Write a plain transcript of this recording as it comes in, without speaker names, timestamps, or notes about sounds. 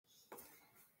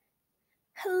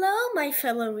Hello, my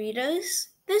fellow readers.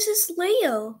 This is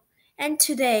Leo, and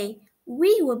today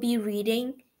we will be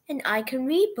reading an I Can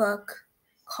Read book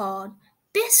called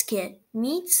Biscuit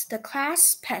Meets the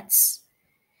Class Pets.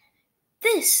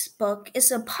 This book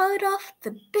is a part of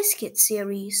the Biscuit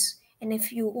series, and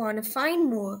if you want to find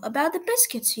more about the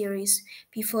Biscuit series,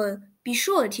 be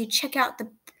sure to check out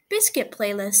the Biscuit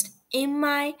playlist in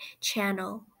my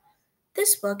channel.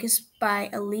 This book is by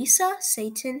Alyssa,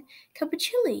 Satin,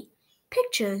 Capucilli.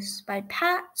 Pictures by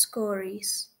Pat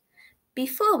Scories.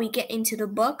 Before we get into the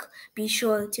book, be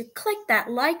sure to click that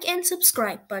like and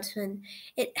subscribe button.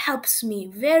 It helps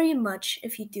me very much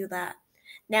if you do that.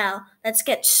 Now, let's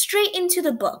get straight into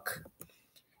the book.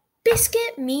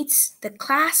 Biscuit Meets the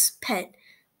Class Pet.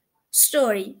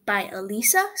 Story by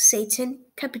Alyssa, Satin,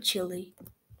 Capucilli.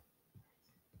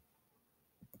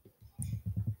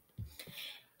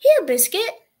 Here,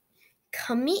 Biscuit.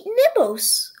 Come meet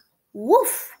Nibbles.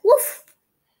 Woof, woof.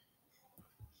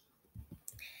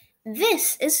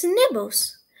 This is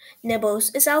Nibbles.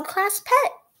 Nibbles is our class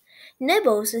pet.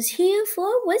 Nibbles is here for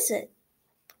a visit.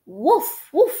 Woof,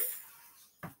 woof.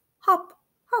 Hop,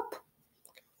 hop.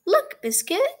 Look,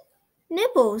 Biscuit.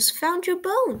 Nibbles found your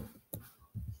bone.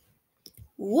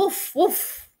 Woof,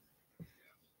 woof.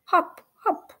 Hop,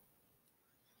 hop.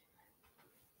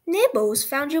 Nibbles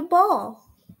found your ball.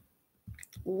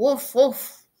 Woof,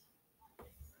 woof.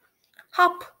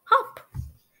 Hop, hop.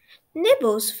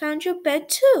 Nibbles found your bed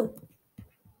too.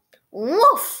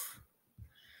 Woof!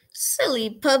 Silly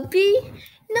puppy,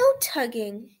 no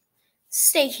tugging.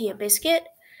 Stay here, Biscuit.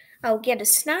 I'll get a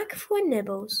snack for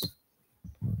Nibbles.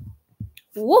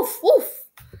 Woof, woof.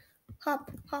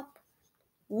 Hop, hop.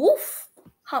 Woof,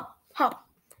 hop, hop.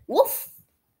 Woof,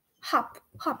 hop,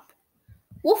 hop.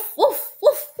 Woof, woof,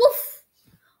 woof, woof.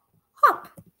 Hop.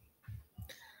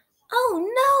 Oh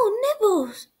no,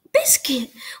 Nibbles!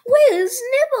 Biscuit, where's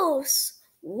Nibbles?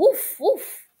 Woof,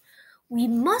 woof. We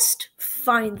must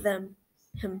find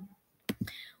him.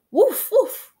 Woof,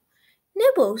 woof.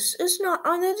 Nibbles is not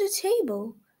under the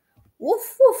table.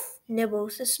 Woof, woof.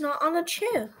 Nibbles is not on a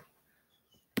chair.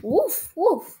 Woof,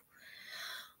 woof.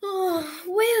 Oh,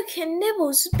 where can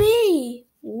Nibbles be?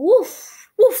 Woof,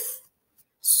 woof.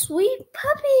 Sweet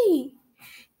puppy.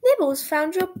 Nibbles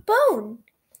found your bone,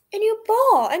 and your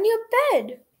ball, and your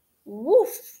bed.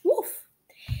 Woof, woof.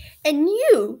 And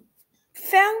you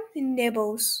found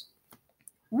Nibbles.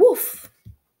 Woof.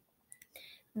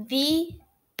 The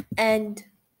end.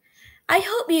 I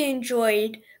hope you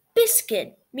enjoyed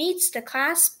Biscuit Meets the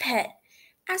Class Pet,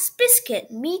 as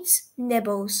Biscuit meets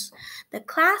Nibbles, the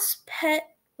class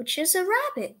pet, which is a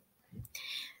rabbit.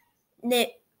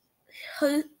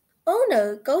 Her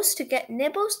owner goes to get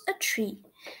Nibbles a treat,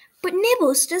 but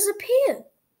Nibbles disappeared.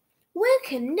 Where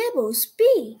can Nibbles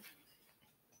be?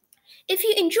 If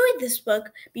you enjoyed this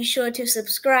book, be sure to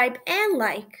subscribe and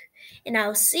like, and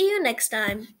I'll see you next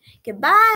time. Goodbye!